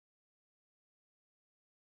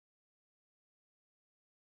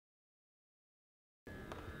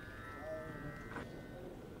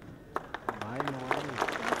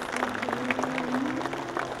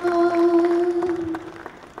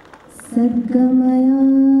Sadgamaya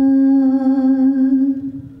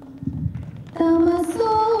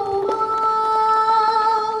Tamasoma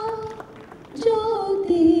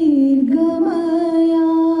Jyotirgamaya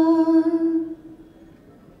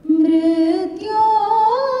Mrityorma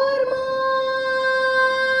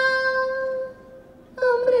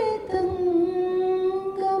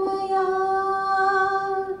Amritangamaya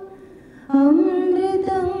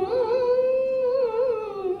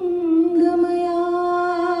Amritangamaya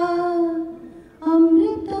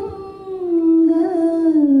Amritangamaya.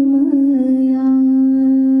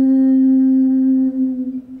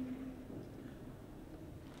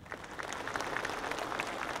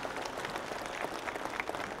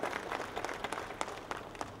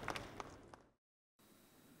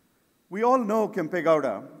 We all know Kempe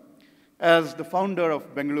Gowda as the founder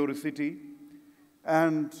of Bangalore city,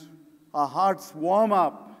 and our hearts warm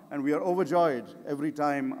up and we are overjoyed every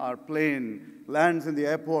time our plane lands in the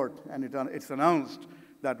airport and it's announced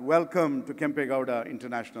that welcome to Kempe Gowda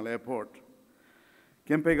International Airport.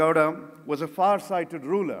 Kempe Gowda was a far-sighted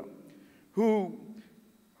ruler who,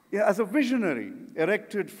 as a visionary,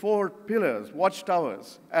 erected 4 pillars,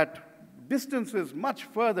 watchtowers, at distances much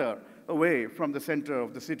further away from the center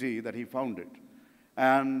of the city that he founded,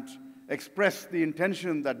 and expressed the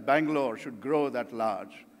intention that Bangalore should grow that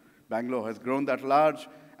large. Bangalore has grown that large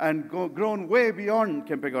and grown way beyond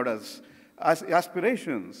Kempe Gowda's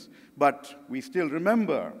aspirations, but we still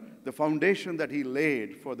remember the foundation that he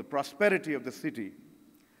laid for the prosperity of the city.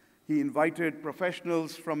 He invited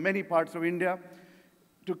professionals from many parts of India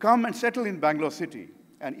to come and settle in Bangalore city,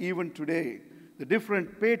 and even today, the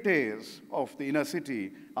different petes of the inner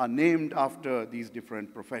city are named after these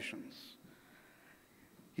different professions.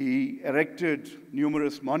 He erected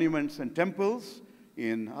numerous monuments and temples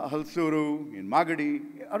in Halsuru, in Magadi.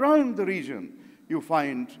 Around the region, you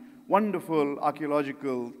find wonderful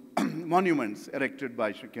archaeological monuments erected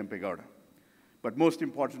by Shri Kempe Gowda. But most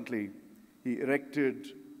importantly, he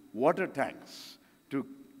erected water tanks to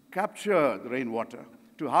capture the rainwater,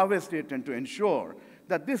 to harvest it, and to ensure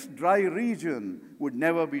that this dry region would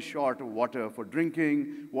never be short of water for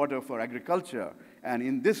drinking, water for agriculture, and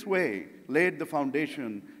in this way laid the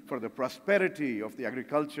foundation for the prosperity of the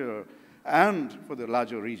agriculture and for the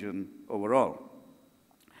larger region overall.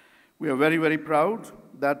 We are very, very proud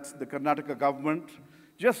that the Karnataka government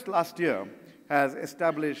just last year has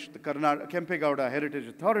established the Kempe Gowda Heritage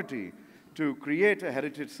Authority to create a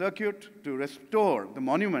heritage circuit to restore the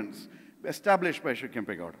monuments established by Shri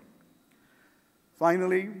Kempe Gowda.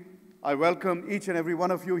 Finally, I welcome each and every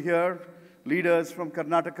one of you here, leaders from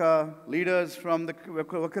Karnataka, leaders from the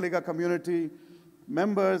Vakaliga community,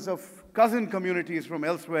 members of cousin communities from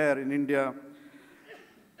elsewhere in India,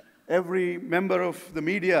 every member of the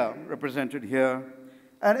media represented here,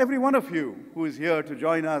 and every one of you who is here to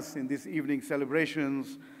join us in this evening's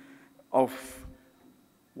celebrations of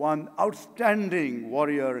one outstanding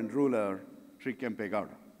warrior and ruler, Shri Kempe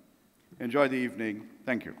Gowda. Enjoy the evening.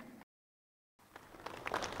 Thank you.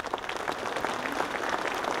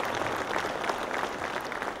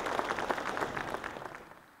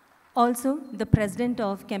 Also, the President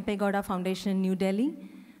of Kempegowda Foundation, New Delhi,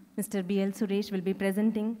 Mr. B.L. Suresh, will be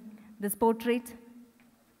presenting this portrait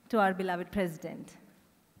to our beloved President.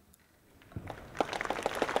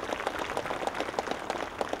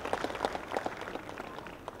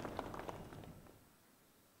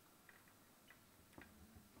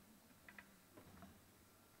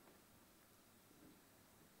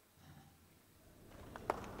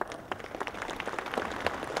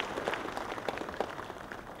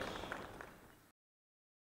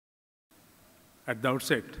 At the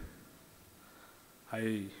outset,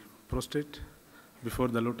 I prostrate before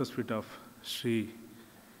the lotus feet of Shri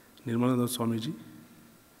Nimalanandanatha Swamiji.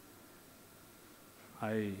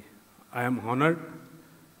 I am honored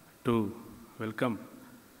to welcome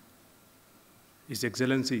His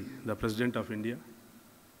Excellency, the President of India.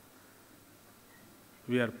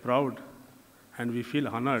 We are proud and we feel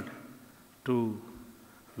honored to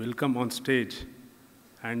welcome on stage,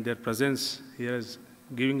 and their presence here is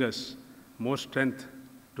giving us more strength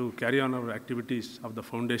to carry on our activities of the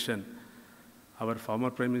foundation. Our former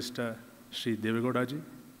Prime Minister, Shri Devegowda ji,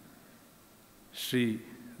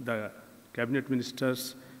 the Cabinet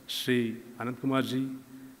Ministers, Shri Anand Kumar ji,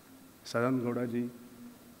 Sadan Gowda ji,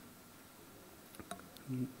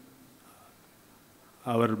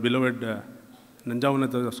 our beloved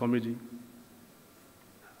Nanjavanatha Swamiji,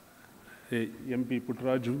 MP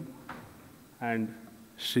Puttaraju, and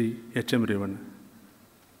Shri H.M. Revanna.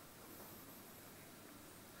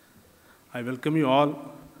 I welcome you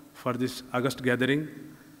all for this August gathering.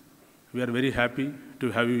 We are very happy to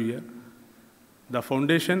have you here. The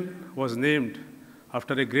foundation was named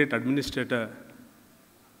after a great administrator.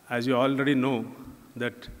 As you already know,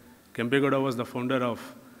 that Kempegowda was the founder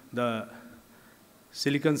of the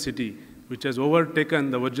Silicon City, which has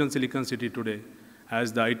overtaken the virgin Silicon City today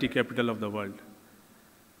as the IT capital of the world.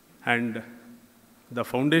 And the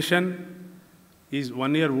foundation is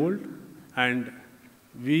 1 year old, and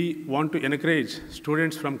we want to encourage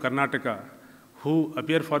students from Karnataka who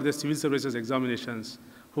appear for the civil services examinations,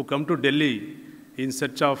 who come to Delhi in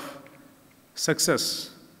search of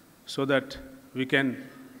success, so that we can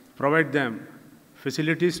provide them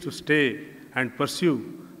facilities to stay and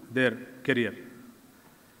pursue their career.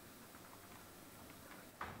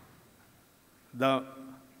 The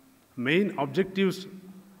main objectives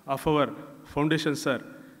of our foundation, sir,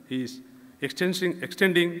 is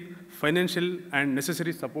extending financial and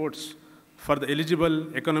necessary supports for the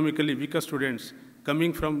eligible economically weaker students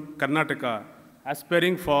coming from Karnataka,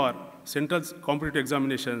 aspiring for central competitive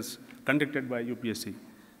examinations conducted by UPSC.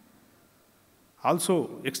 Also,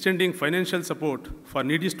 extending financial support for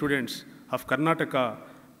needy students of Karnataka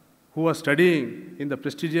who are studying in the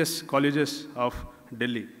prestigious colleges of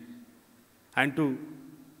Delhi, and to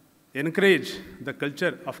encourage the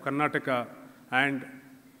culture of Karnataka and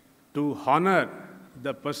to honor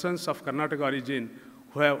the persons of Karnataka origin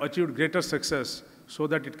who have achieved greater success, so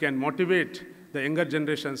that it can motivate the younger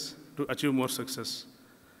generations to achieve more success.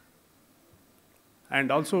 And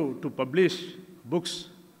also to publish books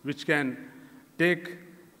which can take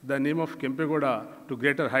the name of Kempegowda to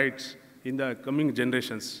greater heights in the coming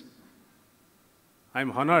generations. I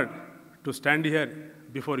am honored to stand here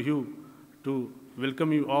before you to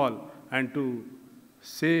welcome you all and to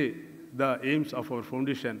say the aims of our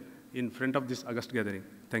foundation in front of this august gathering.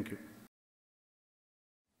 Thank you.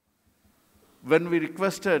 When we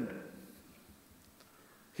requested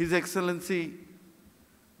His Excellency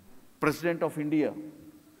President of India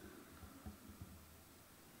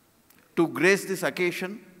to grace this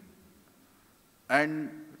occasion and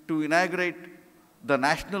to inaugurate the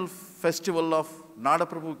National Festival of Nada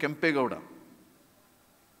Prabhu Kempe Gowda,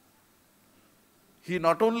 he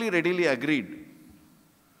not only readily agreed,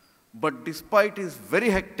 but despite his very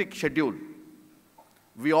hectic schedule,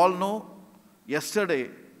 we all know yesterday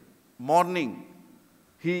morning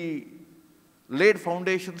he laid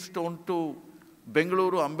foundation stone to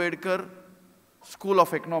Bangalore Ambedkar School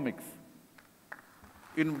of Economics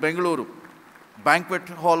in Bangalore, banquet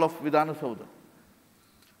hall of Vijayanagara.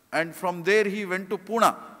 And from there he went to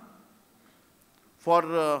Pune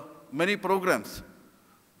for many programs.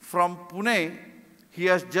 From Pune, he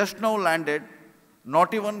has just now landed,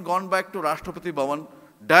 not even gone back to Rashtrapati Bhavan,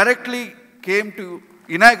 directly came to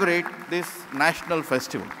inaugurate this national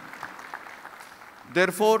festival.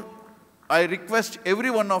 Therefore, I request every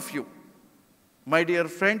one of you, my dear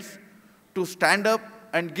friends, to stand up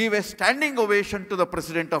and give a standing ovation to the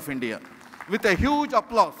President of India with a huge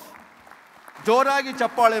applause. Joragi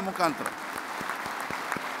Chappale Mukantra.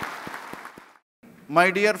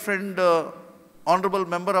 My dear friend, Honorable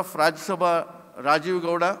Member of Rajya Sabha, Rajiv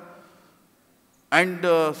Gowda, and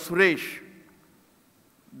Suresh,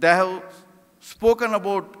 they have spoken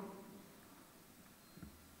about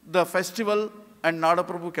the festival and Nada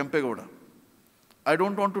Prabhu Kempe Gowda. I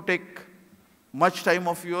don't want to take much time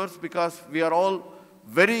of yours because we are all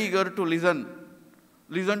very eager to listen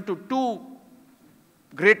to two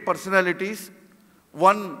great personalities.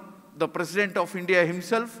 One, the President of India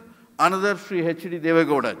himself, another Shri H.D.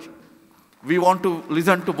 Devegowda ji. We want to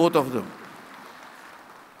listen to both of them.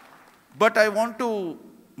 But I want to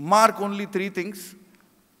mark only three things.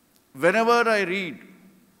 Whenever I read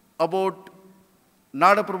about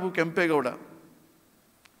Nada Prabhu Kempe Gowda,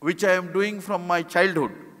 which I am doing from my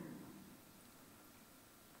childhood,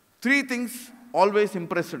 three things always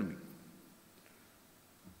impressed me.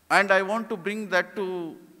 And I want to bring that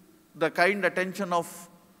to the kind attention of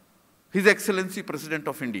His Excellency President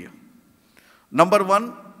of India. Number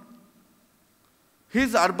one,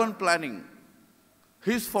 his urban planning,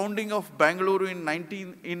 his founding of Bangalore in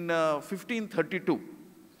 1532,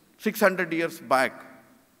 600 years back,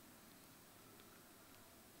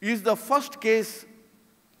 is the first case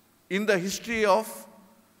in the history of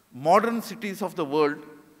modern cities of the world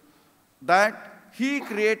that he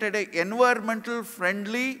created an environmental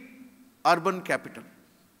friendly urban capital.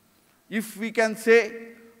 If we can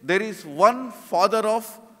say there is one father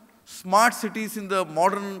of smart cities in the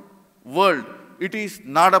modern world, it is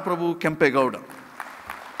Nada Prabhu Kempe Gowda.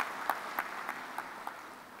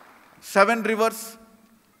 7 rivers,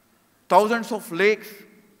 thousands of lakes,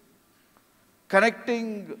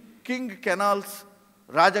 connecting king canals,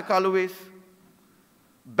 Raja Kaluways,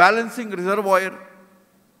 balancing reservoir,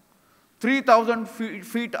 3,000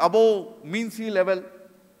 feet above mean sea level,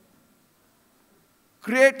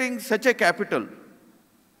 creating such a capital.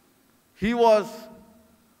 He was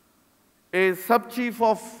a sub-chief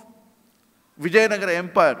of Vijayanagara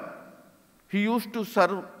Empire. He used to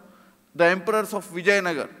serve the emperors of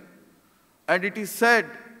Vijayanagara. And it is said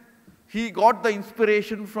he got the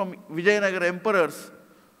inspiration from Vijayanagara emperors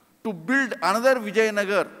to build another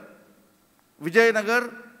Vijayanagar.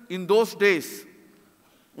 Vijayanagar in those days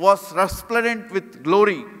was resplendent with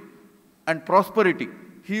glory and prosperity.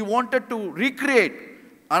 He wanted to recreate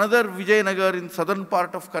another Vijayanagar in southern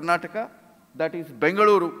part of Karnataka, that is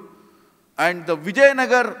Bangalore. And the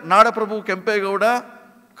Vijayanagar Nada Prabhu Kempe Gowda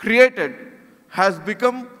created has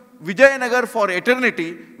become Vijayanagar for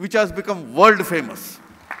eternity, which has become world famous.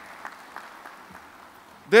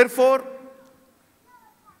 Therefore,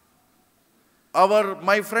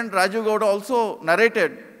 my friend Raju Gowda also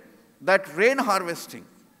narrated that rain harvesting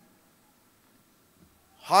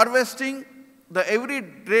the every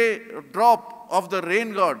drop of the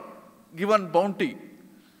rain god given bounty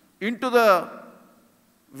into the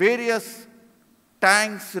various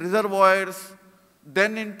tanks, reservoirs,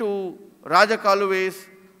 then into Rajakaluways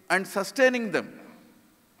and sustaining them.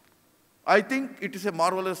 I think it is a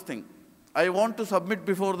marvelous thing. I want to submit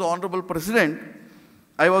before the Honorable President,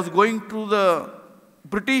 I was going through the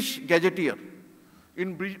British Gazetteer.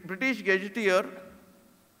 In British Gazetteer,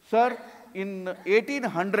 sir, in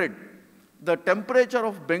 1800, the temperature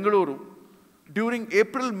of Bangalore during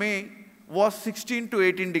April-May was 16 to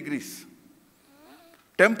 18 degrees.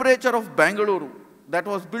 Temperature of Bangalore that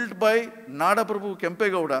was built by Nada Prabhu Kempe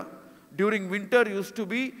Gowda during winter used to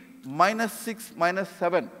be -6,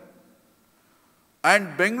 -7.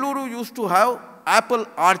 And Bangalore used to have apple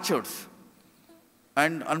orchards.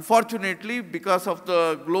 And unfortunately, because of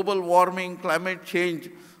the global warming, climate change,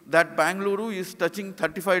 that Bangalore is touching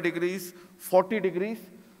 35 degrees, 40 degrees.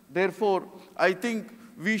 Therefore, I think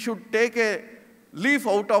we should take a leaf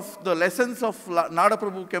out of the lessons of Nada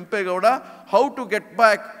Prabhu Kempe Gowda, how to get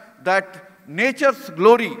back that nature's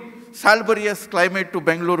glory, salubrious climate to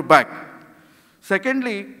Bangalore back.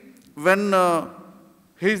 Secondly, when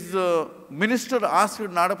his minister asked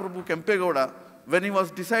Nada Prabhu Kempe Gowda, when he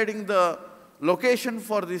was deciding the location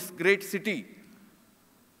for this great city,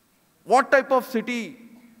 what type of city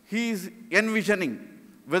he is envisioning,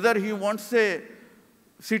 whether he wants a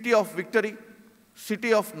city of victory,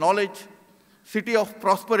 city of knowledge, city of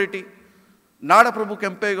prosperity. Nada Prabhu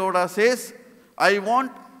Kempe Gowda says, I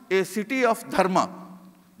want a city of dharma.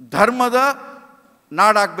 Dharmada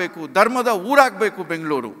naadagbeku, dharmada ooragbeku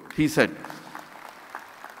Bengaluru, he said.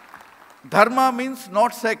 Dharma means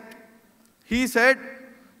not sect. He said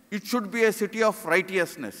it should be a city of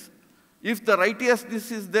righteousness. If the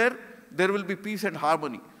righteousness is there, there will be peace and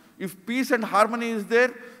harmony. If peace and harmony is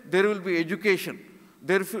there, there will be education.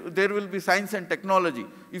 There will be science and technology.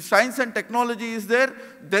 If science and technology is there,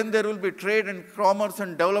 then there will be trade and commerce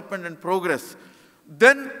and development and progress.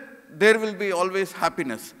 Then there will be always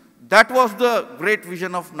happiness. That was the great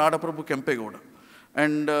vision of Nada Prabhu Kempe Gowda.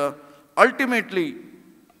 And ultimately,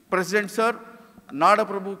 President Sir, Nada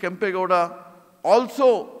Prabhu Kempe Gowda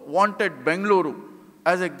also wanted Bangalore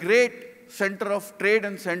as a great center of trade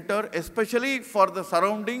and center, especially for the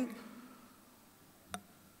surrounding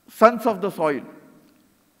sons of the soil.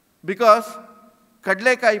 Because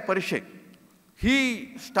Kadlekai Parishe,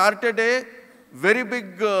 he started a very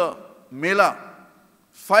big mela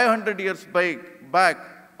 500 years back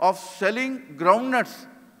of selling groundnuts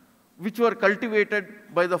which were cultivated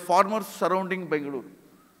by the farmers surrounding Bangalore,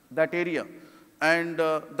 that area. And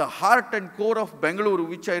the heart and core of Bangalore,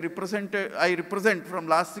 which I represent from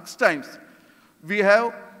last 6 times, we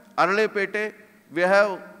have Aralepete, we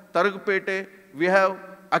have Tarugpete, we have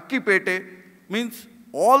Akkipete, means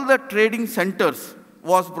all the trading centers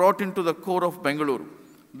was brought into the core of Bangalore.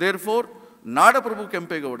 Therefore, Nada Prabhu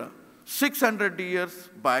Kempe Gowda, 600 years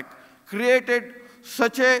back, created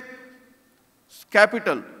such a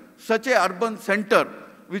capital, such a urban center,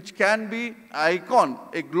 which can be icon,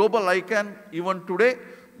 a global icon even today.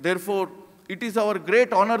 Therefore, it is our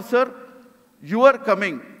great honor, sir, your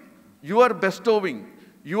coming, your bestowing,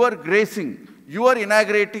 your gracing, your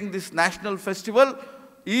inaugurating this national festival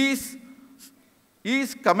is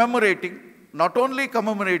commemorating, not only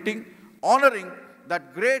commemorating, honoring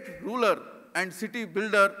that great ruler and city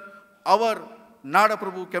builder, our Nada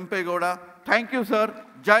Prabhu Kempe Gowda. Thank you, sir.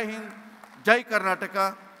 Jai Hind, Jai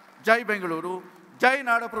Karnataka, Jai Bengaluru, Jai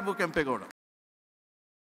Nada Prabhu Kempe Gowda.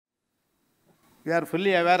 We are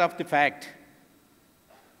fully aware of the fact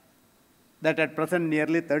that at present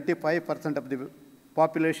nearly 35% of the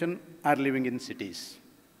population are living in cities.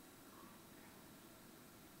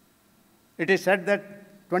 It is said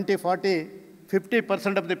that 20, 40,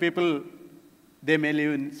 50% of the people, they may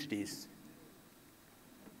live in cities.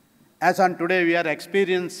 As on today, we are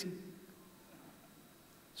experiencing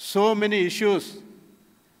so many issues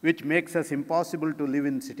which makes us impossible to live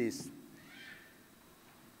in cities.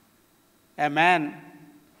 A man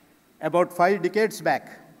about 5 decades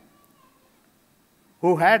back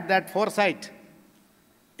who had that foresight,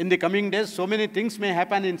 in the coming days, so many things may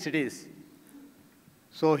happen in cities.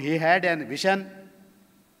 So he had a vision,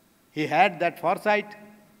 he had that foresight,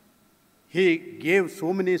 he gave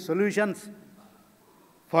so many solutions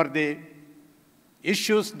for the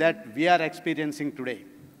issues that we are experiencing today.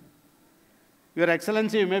 Your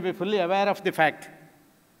Excellency, you may be fully aware of the fact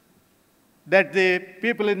that the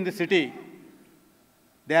people in the city,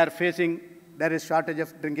 they are facing, there is shortage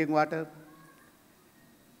of drinking water.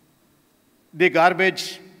 The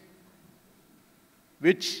garbage,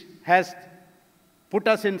 which has put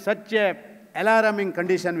us in such a alarming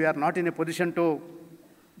condition, we are not in a position to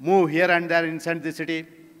move here and there inside the city.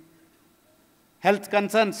 Health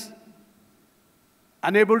concerns,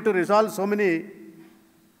 unable to resolve so many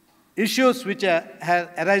issues which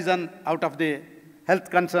have arisen out of the health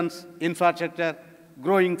concerns, infrastructure,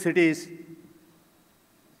 growing cities.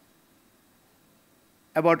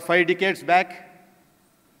 About 5 decades back,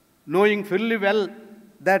 knowing fully well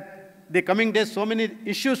that the coming days so many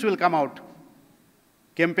issues will come out,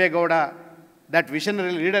 Kempegowda, that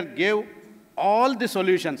visionary leader, gave all the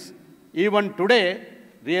solutions. Even today,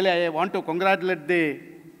 really I want to congratulate the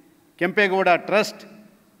Kempegowda Trust,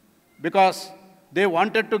 because they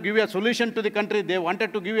wanted to give a solution to the country, they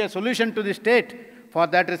wanted to give a solution to the state. For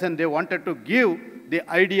that reason, they wanted to give the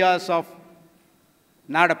ideas of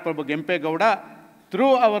Nada Prabhu Kempe Gowda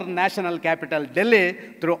through our national capital,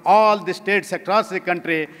 Delhi, through all the states across the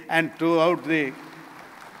country, and throughout the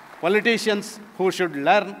politicians who should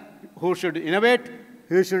learn, who should innovate,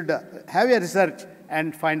 who should have a research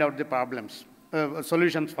and find out the problems,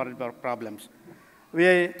 solutions for the problems.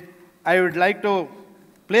 I would like to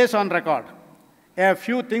place on record a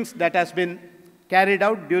few things that has been carried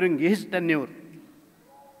out during his tenure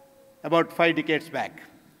about 5 decades back.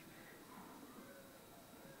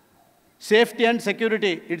 Safety and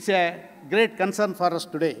security, it's a great concern for us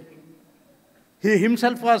today. He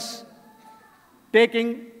himself was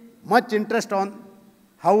taking much interest on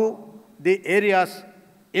how the areas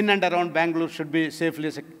in and around Bangalore should be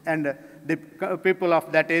safely, and the people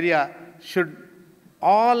of that area should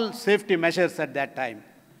all safety measures at that time.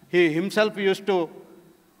 He himself used to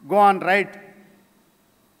go on ride.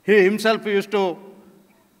 He himself used to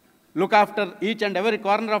look after each and every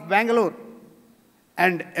corner of Bangalore.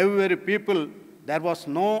 And every people, there was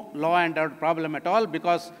no law and order problem at all,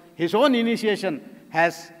 because his own initiation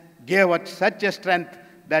has gave us such a strength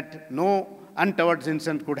that no untoward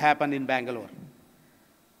incident could happen in Bangalore.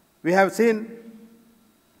 We have seen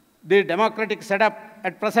the democratic setup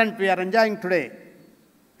at present we are enjoying today.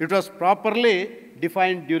 It was properly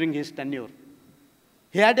defined during his tenure.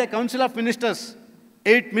 He had a council of ministers.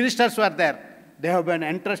 8 ministers were there. They have been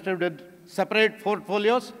entrusted with separate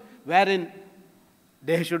portfolios wherein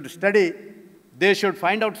they should study, they should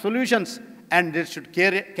find out solutions, and they should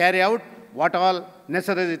carry out what all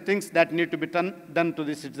necessary things that need to be done to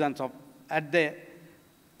the citizens of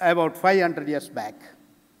about 500 years back.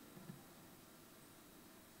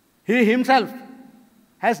 He himself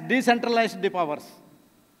has decentralized the powers.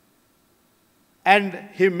 And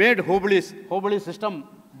he made Hobli system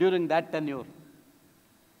during that tenure.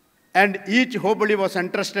 And each Hobli was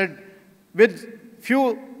entrusted with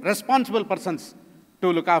few responsible persons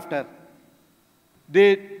to look after.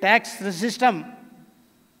 The tax system,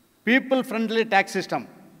 people-friendly tax system,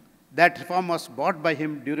 that reform was brought by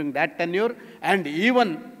him during that tenure, and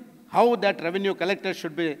even how that revenue collected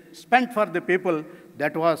should be spent for the people,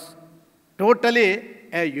 that was totally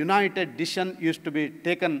a united decision used to be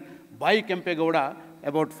taken by Kempegowda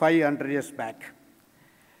about 500 years back.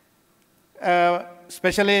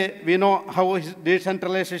 Especially, we know how his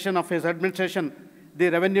decentralization of his administration, the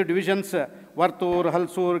revenue divisions, Vartur,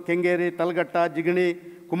 Halsur, Kengeri, Talgatta,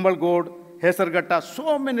 Jigini, Kumbalgod, Hesargatta,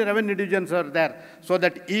 so many revenue divisions are there, so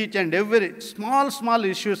that each and every small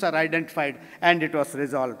issues are identified and it was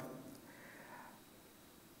resolved.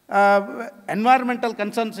 Environmental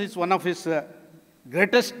concerns is one of his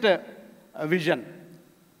greatest vision.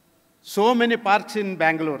 So many parks in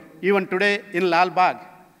Bangalore. Even today in Lal Bagh,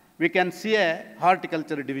 we can see a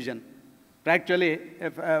horticulture division. Actually,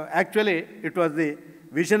 it was the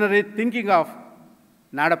visionary thinking of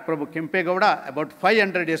Nada Prabhu Kempe Gowda about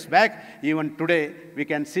 500 years back. Even today, we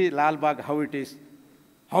can see Lal Bagh how it is.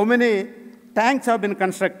 How many tanks have been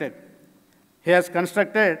constructed? He has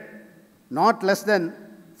constructed not less than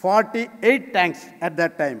 48 tanks at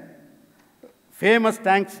that time. Famous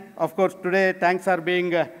tanks, of course, today tanks are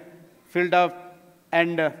being filled up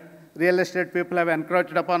and real estate people have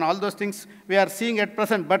encroached upon all those things we are seeing at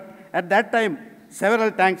present. But at that time,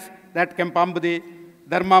 several tanks, that Kempambudi,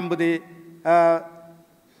 Dharmambudi,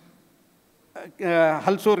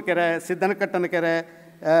 Halsur Kere, Siddhanakattan Kere,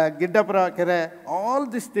 Giddapura Kere, all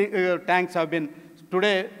these tanks have been,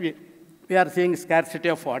 today we are seeing scarcity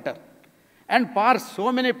of water. And parks,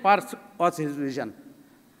 so many parks was his vision.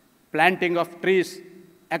 Planting of trees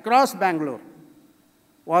across Bangalore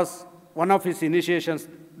was one of his initiations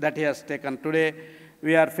that he has taken. Today,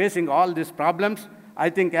 we are facing all these problems. I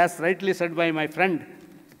think, as rightly said by my friend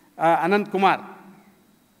Anand Kumar,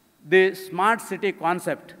 the smart city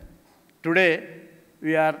concept, today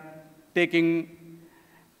we are taking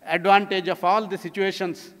advantage of all the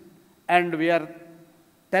situations and we are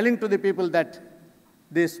telling to the people that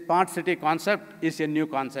this smart city concept is a new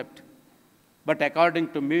concept. But according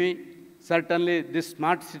to me, certainly this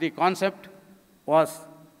smart city concept was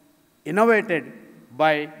innovated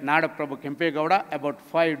by Nada Prabhu Kempe Gowda about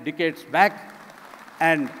 5 decades back,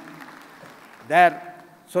 and their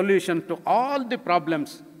solution to all the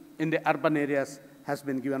problems in the urban areas has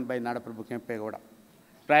been given by Nada Prabhu Kempe Gowda.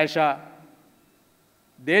 ಪ್ರಾಯಶಃ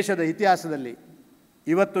ದೇಶದ ಇತಿಹಾಸದಲ್ಲಿ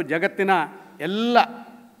ಇವತ್ತು ಜಗತ್ತಿನ ಎಲ್ಲ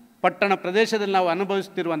ಪಟ್ಟಣ ಪ್ರದೇಶದಲ್ಲಿ ನಾವು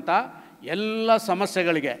ಅನುಭವಿಸುತ್ತಿರುವಂಥ ಎಲ್ಲ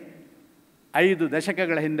ಸಮಸ್ಯೆಗಳಿಗೆ 5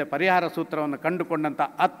 ದಶಕಗಳ ಹಿಂದೆ ಪರಿಹಾರ ಸೂತ್ರವನ್ನು ಕಂಡುಕೊಂಡಂಥ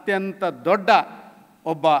ಅತ್ಯಂತ ದೊಡ್ಡ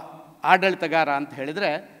ಒಬ್ಬ ಆಡಳಿತಗಾರ ಅಂತ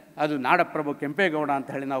ಹೇಳಿದರೆ ಅದು ನಾಡಪ್ರಭು ಕೆಂಪೇಗೌಡ ಅಂತ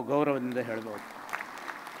ಹೇಳಿ ನಾವು ಗೌರವದಿಂದ ಹೇಳ್ಬೋದು.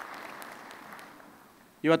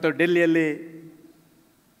 ಇವತ್ತು ಡೆಲ್ಲಿಯಲ್ಲಿ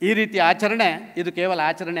ಈ ರೀತಿ ಆಚರಣೆ, ಇದು ಕೇವಲ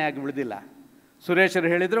ಆಚರಣೆ ಆಗಿ ಉಳಿದಿಲ್ಲ. ಸುರೇಶರು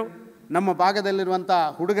ಹೇಳಿದರು, ನಮ್ಮ ಭಾಗದಲ್ಲಿರುವಂಥ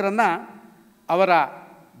ಹುಡುಗರನ್ನು ಅವರ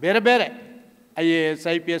ಬೇರೆ ಬೇರೆ IAS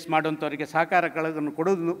IPS ಮಾಡುವಂಥವರಿಗೆ ಸಹಕಾರಗಳನ್ನು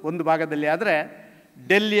ಕೊಡೋದು ಒಂದು ಭಾಗದಲ್ಲಿ, ಆದರೆ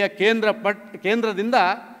ಡೆಲ್ಲಿಯ ಕೇಂದ್ರದಿಂದ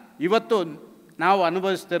ಇವತ್ತು ನಾವು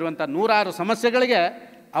ಅನುಭವಿಸ್ತಿರುವಂಥ 106 ಸಮಸ್ಯೆಗಳಿಗೆ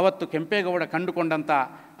ಅವತ್ತು ಕೆಂಪೇಗೌಡ ಕಂಡುಕೊಂಡಂಥ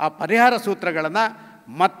ಆ ಪರಿಹಾರ ಸೂತ್ರಗಳನ್ನು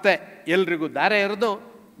ಮತ್ತೆ ಎಲ್ರಿಗೂ ದಾರೆ ಎರೆದು,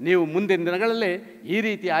 ನೀವು ಮುಂದಿನ ದಿನಗಳಲ್ಲಿ ಈ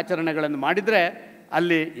ರೀತಿ ಆಚರಣೆಗಳನ್ನು ಮಾಡಿದರೆ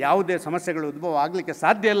ಅಲ್ಲಿ ಯಾವುದೇ ಸಮಸ್ಯೆಗಳು ಉದ್ಭವ ಆಗಲಿಕ್ಕೆ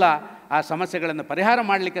ಸಾಧ್ಯ ಇಲ್ಲ, ಆ ಸಮಸ್ಯೆಗಳನ್ನು ಪರಿಹಾರ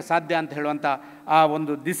ಮಾಡಲಿಕ್ಕೆ ಸಾಧ್ಯ ಅಂತ ಹೇಳುವಂಥ ಆ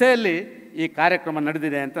ಒಂದು ದಿಸೆಯಲ್ಲಿ ಈ ಕಾರ್ಯಕ್ರಮ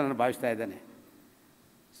ನಡೆದಿದೆ ಅಂತ ನಾನು ಭಾವಿಸ್ತಾ ಇದ್ದೇನೆ.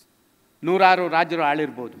 106 ರಾಜರು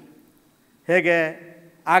ಆಳಿರ್ಬೋದು. ಹೇಗೆ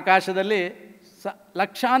ಆಕಾಶದಲ್ಲಿ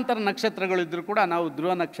ಲಕ್ಷಾಂತರ ನಕ್ಷತ್ರಗಳಿದ್ದರೂ ಕೂಡ ನಾವು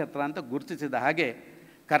ಧ್ರುವ ನಕ್ಷತ್ರ ಅಂತ ಗುರುತಿಸಿದ ಹಾಗೆ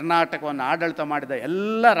ಕರ್ನಾಟಕವನ್ನು ಆಡಳಿತ ಮಾಡಿದ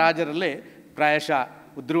ಎಲ್ಲ ರಾಜರಲ್ಲಿ ಪ್ರಾಯಶಃ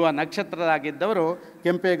ಧ್ರುವ ನಕ್ಷತ್ರರಾಗಿದ್ದವರು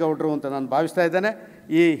ಕೆಂಪೇಗೌಡರು ಅಂತ ನಾನು ಭಾವಿಸ್ತಾ ಇದ್ದೇನೆ.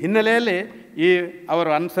 ಈ ಹಿನ್ನೆಲೆಯಲ್ಲಿ ಅವರು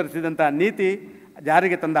ಅನುಸರಿಸಿದಂಥ ನೀತಿ,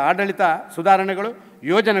 ಜಾರಿಗೆ ತಂದ ಆಡಳಿತ ಸುಧಾರಣೆಗಳು,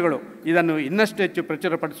 ಯೋಜನೆಗಳು, ಇದನ್ನು ಇನ್ನಷ್ಟು ಹೆಚ್ಚು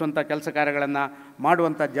ಪ್ರಚುರಪಡಿಸುವಂಥ ಕೆಲಸ ಕಾರ್ಯಗಳನ್ನು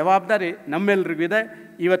ಮಾಡುವಂಥ ಜವಾಬ್ದಾರಿ ನಮ್ಮೆಲ್ಲರಿಗೂ ಇದೆ.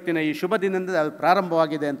 ಇವತ್ತಿನ ಈ ಶುಭ ದಿನದಿಂದ ಅದು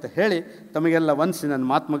ಪ್ರಾರಂಭವಾಗಿದೆ ಅಂತ ಹೇಳಿ ತಮಗೆಲ್ಲ ವಂದಿಸಿ ನನ್ನ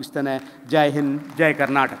ಮಾತು ಮುಗಿಸ್ತೇನೆ. ಜೈ ಹಿಂದ್, ಜೈ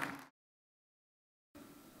ಕರ್ನಾಟಕ.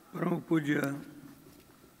 ಪರಮ ಪೂಜ್ಯ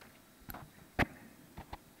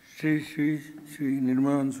ಶ್ರೀ ಶ್ರೀ ಶ್ರೀ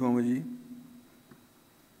ನಿರ್ಮಲಾನಂದ ಸ್ವಾಮೀಜಿ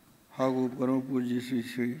ಹಾಗೂ ಪರಮ ಪೂಜ್ಯ ಶ್ರೀ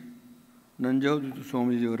ಶ್ರೀ ನಂಜಾವಧೂತ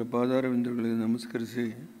ಸ್ವಾಮೀಜಿಯವರ ಪಾದಾರವಿಂದಗಳಿಗೆ ನಮಸ್ಕರಿಸಿ,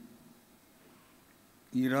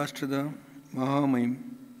 ಈ ರಾಷ್ಟ್ರದ ಮಹಾಮಹಿಮ್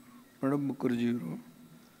ಪ್ರಣಬ್ ಮುಖರ್ಜಿಯವರು,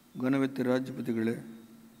 ಘನವೆತ್ತ ರಾಜ್ಯಪತಿಗಳೇ,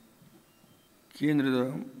 ಕೇಂದ್ರದ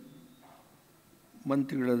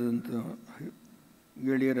ಮಂತ್ರಿಗಳಾದಂಥ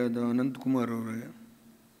ಗೆಳೆಯರಾದ ಅನಂತಕುಮಾರ್ ಅವರೇ,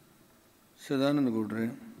 ಸದಾನಂದ ಗೌಡ್ರೆ,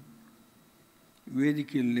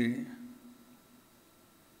 ವೇದಿಕೆಯಲ್ಲಿ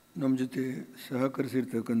ನಮ್ಮ ಜೊತೆ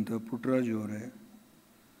ಸಹಕರಿಸಿರ್ತಕ್ಕಂಥ ಪುಟ್ಟರಾಜು ಅವರೇ,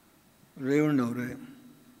 ರೇವಣ್ಣವರೇ,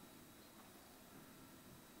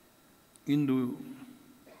 ಇಂದು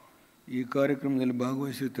ಈ ಕಾರ್ಯಕ್ರಮದಲ್ಲಿ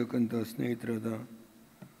ಭಾಗವಹಿಸಿರ್ತಕ್ಕಂಥ ಸ್ನೇಹಿತರಾದ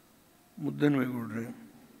ಮುದ್ದನ್ಮೇಗೌಡ್ರೆ,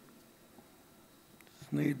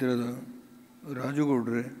 ಸ್ನೇಹಿತರಾದ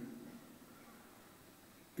ರಾಜುಗೌಡ್ರೆ,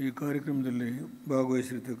 ಈ ಕಾರ್ಯಕ್ರಮದಲ್ಲಿ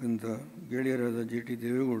ಭಾಗವಹಿಸಿರ್ತಕ್ಕಂಥ ಗೆಳೆಯರಾದ JT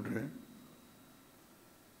ದೇವೇಗೌಡ್ರೆ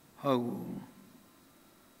ಹಾಗೂ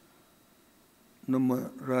ನಮ್ಮ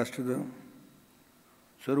ರಾಷ್ಟ್ರದ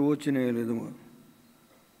ಸರ್ವೋಚ್ಚ ನ್ಯಾಯಾಲಯದ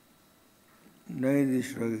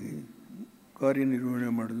ನ್ಯಾಯಾಧೀಶರಾಗಿ ಕಾರ್ಯನಿರ್ವಹಣೆ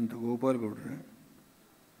ಮಾಡಿದಂಥ ಗೋಪಾಲ್ ಗೌಡ್ರೆ,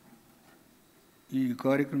 ಈ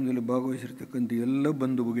ಕಾರ್ಯಕ್ರಮದಲ್ಲಿ ಭಾಗವಹಿಸಿರ್ತಕ್ಕಂಥ ಎಲ್ಲ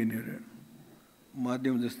ಬಂಧು ಭಗಿನಿಯರೇ,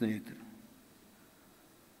 ಮಾಧ್ಯಮದ ಸ್ನೇಹಿತರು,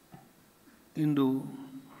 ಇಂದು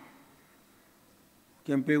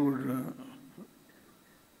ಕೆಂಪೇಗೌಡರ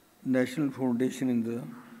ನ್ಯಾಷನಲ್ ಫೌಂಡೇಶನಿಂದ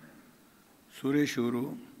ಸುರೇಶ್ ಅವರು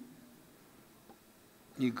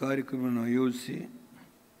ಈ ಕಾರ್ಯಕ್ರಮವನ್ನು ಆಯೋಜಿಸಿ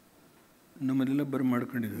ನಮ್ಮನ್ನೆಲ್ಲ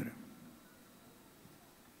ಬರಮಾಡ್ಕೊಂಡಿದ್ದಾರೆ.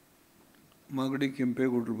 ಮಾಗಡಿ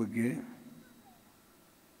ಕೆಂಪೇಗೌಡರ ಬಗ್ಗೆ,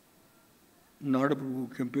 ನಾಡಪ್ರಭು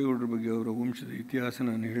ಕೆಂಪೇಗೌಡರ ಬಗ್ಗೆ, ಅವರ ವಂಶದ ಇತಿಹಾಸ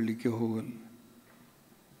ನಾನು ಹೇಳಲಿಕ್ಕೆ ಹೋಗಲ್ಲ.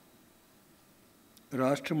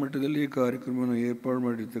 ರಾಷ್ಟ್ರ ಮಟ್ಟದಲ್ಲಿ ಈ ಕಾರ್ಯಕ್ರಮವನ್ನು ಏರ್ಪಾಡು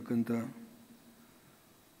ಮಾಡಿರ್ತಕ್ಕಂಥ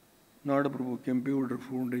ನಾಡಪ್ರಭು ಕೆಂಪೇಗೌಡರ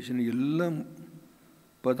ಫೌಂಡೇಶನ್ ಎಲ್ಲ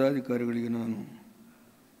ಪದಾಧಿಕಾರಿಗಳಿಗೆ ನಾನು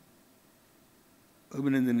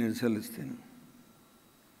ಅಭಿನಂದನೆ ಸಲ್ಲಿಸ್ತೇನೆ.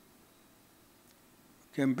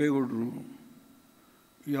 ಕೆಂಪೇಗೌಡರು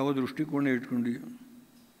ಯಾವ ದೃಷ್ಟಿಕೋನ ಇಟ್ಕೊಂಡು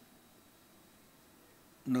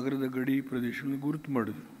ನಗರದ ಗಡಿ ಪ್ರದೇಶವನ್ನು ಗುರುತು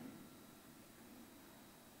ಮಾಡಿದ್ರು.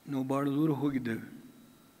 ನಾವು ಭಾಳ ದೂರ ಹೋಗಿದ್ದೇವೆ.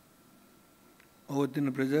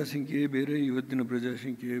 ಅವತ್ತಿನ ಪ್ರಜಾಸಂಖ್ಯೆಯೇ ಬೇರೆ, ಇವತ್ತಿನ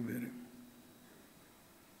ಪ್ರಜಾಸಂಖ್ಯೆಯೇ ಬೇರೆ.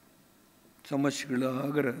 ಸಮಸ್ಯೆಗಳ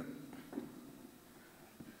ಆಗರ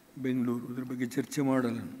ಬೆಂಗಳೂರು, ಅದ್ರ ಬಗ್ಗೆ ಚರ್ಚೆ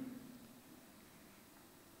ಮಾಡಲ್ಲ.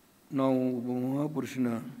 ನಾವು ಒಬ್ಬ ಮಹಾಪುರುಷನ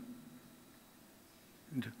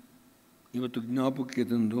ಇವತ್ತು ಜ್ಞಾಪಕಕ್ಕೆ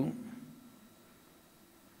ತಂದು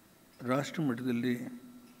ರಾಷ್ಟ್ರ ಮಟ್ಟದಲ್ಲಿ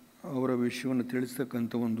ಅವರ ವಿಷಯವನ್ನು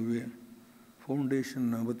ತಿಳಿಸ್ತಕ್ಕಂಥ ಒಂದು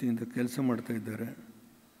ಫೌಂಡೇಶನ್ನ ವತಿಯಿಂದ ಕೆಲಸ ಮಾಡ್ತಾ ಇದ್ದಾರೆ.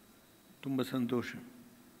 ತುಂಬ ಸಂತೋಷ.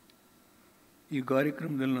 ಈ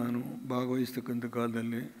ಕಾರ್ಯಕ್ರಮದಲ್ಲಿ ನಾನು ಭಾಗವಹಿಸ್ತಕ್ಕಂಥ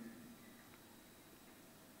ಕಾಲದಲ್ಲಿ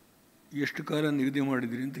ಎಷ್ಟು ಕಾಲ ನಿಗದಿ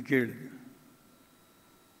ಮಾಡಿದ್ರಿ ಅಂತ ಕೇಳಿದೆ.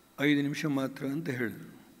 5 ನಿಮಿಷ ಮಾತ್ರ ಅಂತ ಹೇಳಿದರು.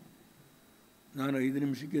 ನಾನು 5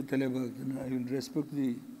 ನಿಮಿಷಕ್ಕೆ ತಲೆ ಬಾಗ್ತೇನೆ. I will respect the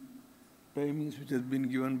timings which has been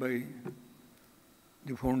given by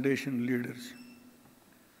the foundation leaders.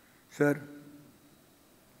 Sir,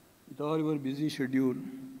 with all your busy schedule,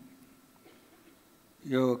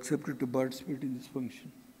 you have accepted to participate in this function.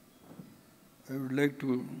 I would like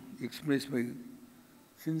to express my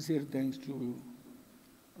sincere thanks to you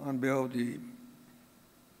on behalf of the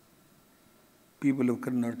people of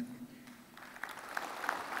Karnataka.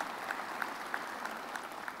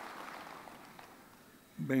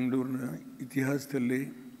 ಬೆಂಗಳೂರಿನ ಇತಿಹಾಸದಲ್ಲಿ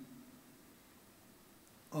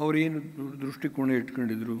ಅವರೇನು ದೃಷ್ಟಿಕೋನ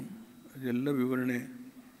ಇಟ್ಕೊಂಡಿದ್ರು ಅದೆಲ್ಲ ವಿವರಣೆ,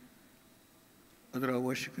 ಅದರ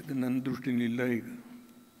ಅವಶ್ಯಕತೆ ನನ್ನ ದೃಷ್ಟಿನಿಲ್ಲ. ಈಗ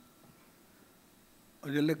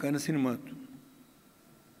ಅದೆಲ್ಲ ಕನಸಿನ ಮಾತು.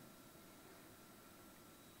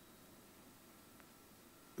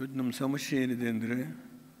 ಇವತ್ತು ನಮ್ಮ ಸಮಸ್ಯೆ ಏನಿದೆ ಅಂದರೆ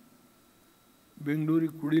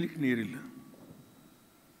ಬೆಂಗಳೂರಿಗೆ ಕುಡಿಲಿಕ್ಕೆ ನೀರಿಲ್ಲ.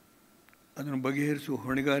 ಅದನ್ನು ಬಗೆಹರಿಸುವ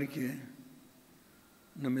ಹೊಣೆಗಾರಿಕೆ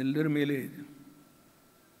ನಮ್ಮೆಲ್ಲರ ಮೇಲೆ ಇದೆ.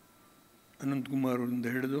 ಅನಂತಕುಮಾರ್ ಅವರಿಂದ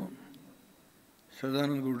ಹಿಡಿದು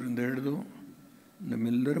ಸದಾನಂದ ಗೌಡರಿಂದ ಹಿಡಿದು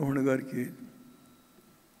ನಮ್ಮೆಲ್ಲರ ಹೊಣೆಗಾರಿಕೆ ಇದೆ.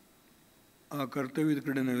 ಆ ಕರ್ತವ್ಯದ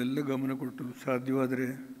ಕಡೆ ನಾವೆಲ್ಲ ಗಮನ ಕೊಟ್ಟು ಸಾಧ್ಯವಾದರೆ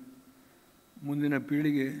ಮುಂದಿನ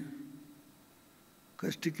ಪೀಳಿಗೆ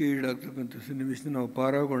ಕಷ್ಟಕ್ಕೆ ಈಡಾಗ್ತಕ್ಕಂಥ ಸನ್ನಿವೇಶ ನಾವು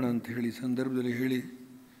ಪಾರಾಗೋಣ ಅಂತ ಹೇಳಿ ಸಂದರ್ಭದಲ್ಲಿ ಹೇಳಿ,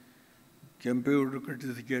 ಕೆಂಪೇಗೌಡರು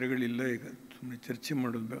ಕಟ್ಟಿದ ಕೆರೆಗಳಿಲ್ಲ. ಈಗ ಸುಮ್ಮನೆ ಚರ್ಚೆ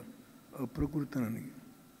ಮಾಡೋದು ಅಪ್ರಕೃತ. ನನಗೆ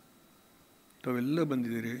ತಾವೆಲ್ಲ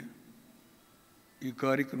ಬಂದಿದ್ದೀರಿ ಈ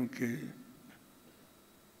ಕಾರ್ಯಕ್ರಮಕ್ಕೆ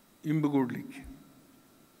ಇಂಬುಗೂಡಲಿಕ್ಕೆ.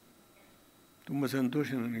 ತುಂಬ ಸಂತೋಷ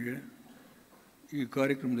ನನಗೆ. ಈ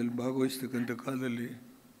ಕಾರ್ಯಕ್ರಮದಲ್ಲಿ ಭಾಗವಹಿಸ್ತಕ್ಕಂಥ ಕಾಲದಲ್ಲಿ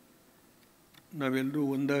ನಾವೆಲ್ಲರೂ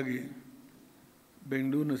ಒಂದಾಗಿ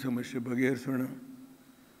ಬೆಂಗಳೂರಿನ ಸಮಸ್ಯೆ ಬಗೆಹರಿಸೋಣ.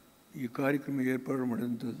 ಈ ಕಾರ್ಯಕ್ರಮ ಏರ್ಪಾಡು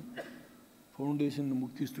ಮಾಡಿದಂಥ ಫೌಂಡೇಶನ್ನ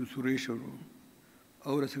ಮುಖ್ಯಸ್ಥರು ಸುರೇಶ್ ಅವರು,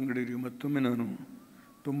 ಅವರ ಸಂಗಡಿಗರಿಗೆ ಮತ್ತೊಮ್ಮೆ ನಾನು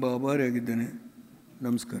ತುಂಬ ಆಭಾರಿಯಾಗಿದ್ದೇನೆ.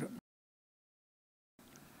 ನಮಸ್ಕಾರ.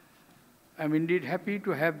 I'm indeed happy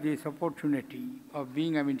to have this opportunity of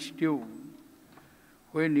being amidst you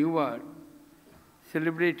when you are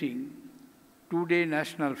celebrating 2-day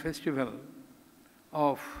national festival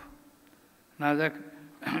of Nada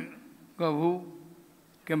Prabhu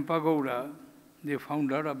Kempe Gowda, the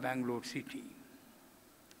founder of Bangalore city.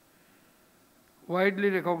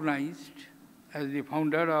 Widely recognized as the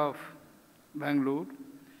founder of Bangalore,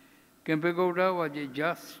 Kempegowda was a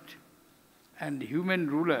just and humane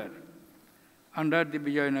ruler under the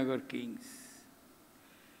Vijayanagara kings.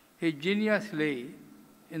 His genius lay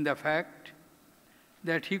in the fact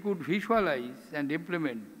that he could visualize and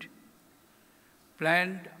implement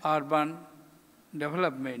planned urban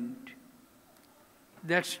development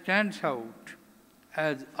that stands out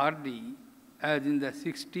as early as in the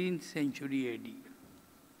 16th century AD.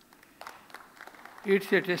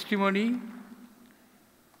 It's a testimony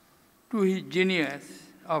to his genius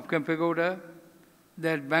of Kempegowda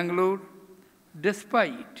that Bangalore,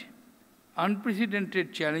 despite unprecedented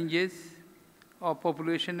challenges of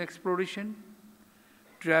population exploration,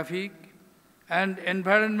 traffic, and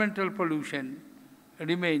environmental pollution,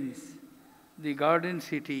 remains the garden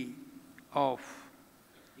city of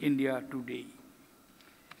India today.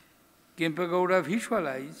 Kempegowda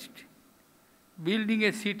visualized building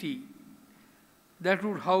a city that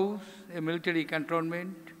would house a military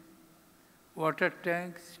cantonment, water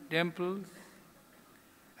tanks, temples,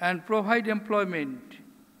 and provide employment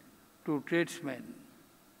to tradesmen.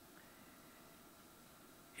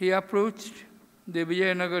 He approached the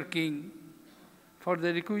Vijayanagara king for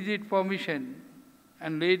the requisite permission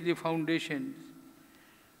and laid the foundations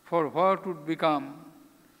for what would become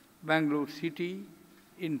Bangalore city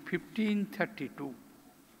in 1532.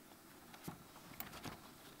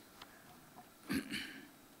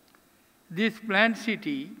 This planned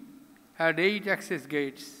city had 8 access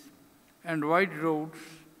gates and wide roads,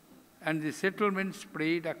 and the settlement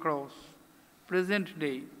spread across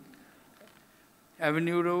present-day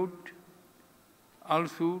Avenue Road,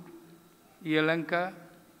 Alsur, Yelanka,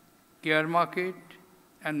 Care Market,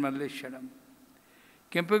 and Malleshwaram.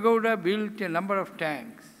 Kempegowda built a number of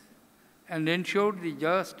tanks and ensured the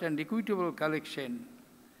just and equitable collection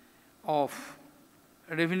of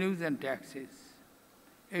revenues and taxes.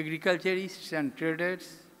 Agriculturists and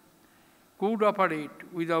traders could operate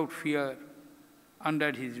without fear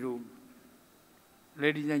under his rule.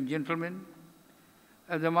 Ladies and gentlemen,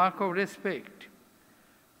 as a mark of respect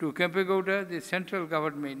to Kempegowda, the central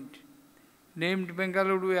government named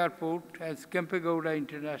Bengaluru Airport as Kempegowda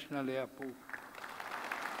International Airport.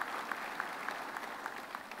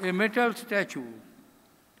 A metal statue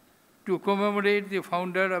to commemorate the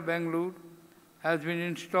founder of Bangalore has been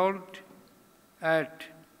installed at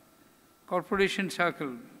Corporation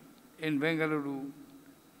Circle in Bengaluru,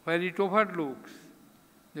 where it overlooks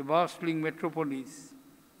the bustling metropolis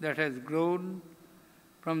that has grown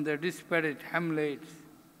from the disparate hamlets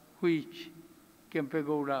which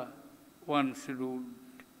Kempegowda once ruled.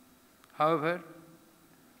 However,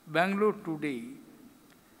 Bangalore today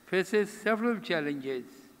faces several challenges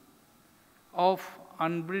of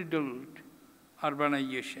unbridled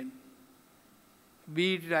urbanization,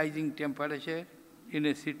 be it rising temperature in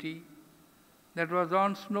a city that was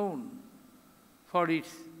once known for its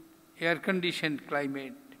air-conditioned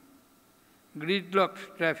climate,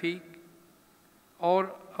 gridlocked traffic,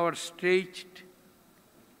 or our stretched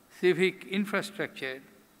civic infrastructure.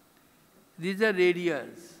 These are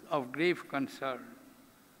areas of grave concern.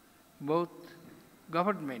 Both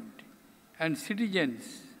government and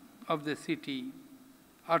citizens of the city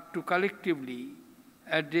are to collectively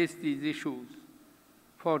address these issues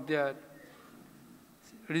for their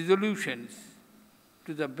resolutions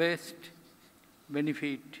to the best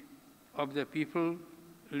benefit of the people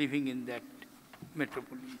living in that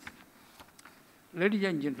metropolis. Ladies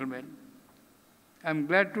and gentlemen, I am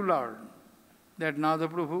glad to learn that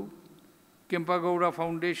Nadaprabhu Kempe Gowda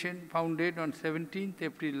Foundation, founded on 17th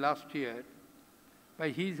April last year by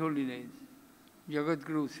His Holiness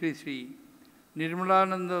Jagadguru Shri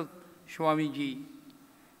Nimalanandanatha Swamiji,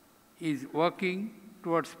 is working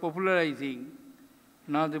towards popularizing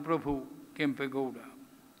Nada Prabhu Kempe Gowda.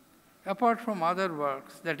 Apart from other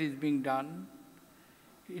works that is being done,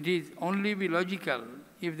 it is only be logical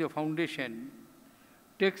if the foundation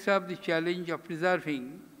takes up the challenge of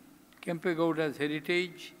preserving Kempegowda's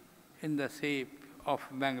heritage in the shape of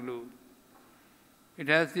Bangalore. It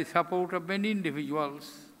has the support of many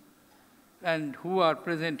individuals and who are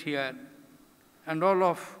present here, and all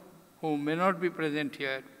of whom may not be present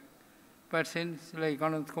here, persons like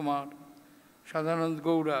Anand Kumar, Sadanand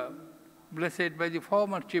Gowda, blessed by the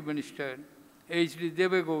former Chief Minister, H.D.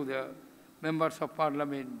 Devegowda, members of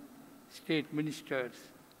Parliament, state ministers,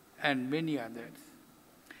 and many others.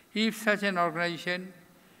 If such an organization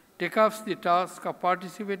takes up the task of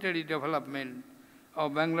participatory development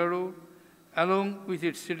of Bangalore along with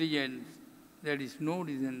its citizens, there is no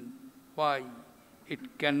reason why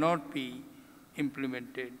it cannot be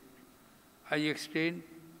implemented. I extend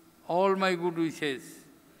all my good wishes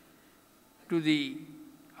to the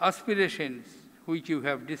aspirations which you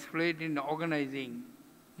have displayed in organizing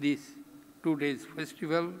this 2 days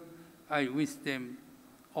festival. I wish them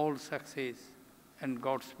all success and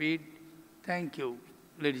Godspeed. Thank you,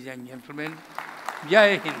 ladies and gentlemen.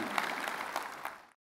 Jai Hind.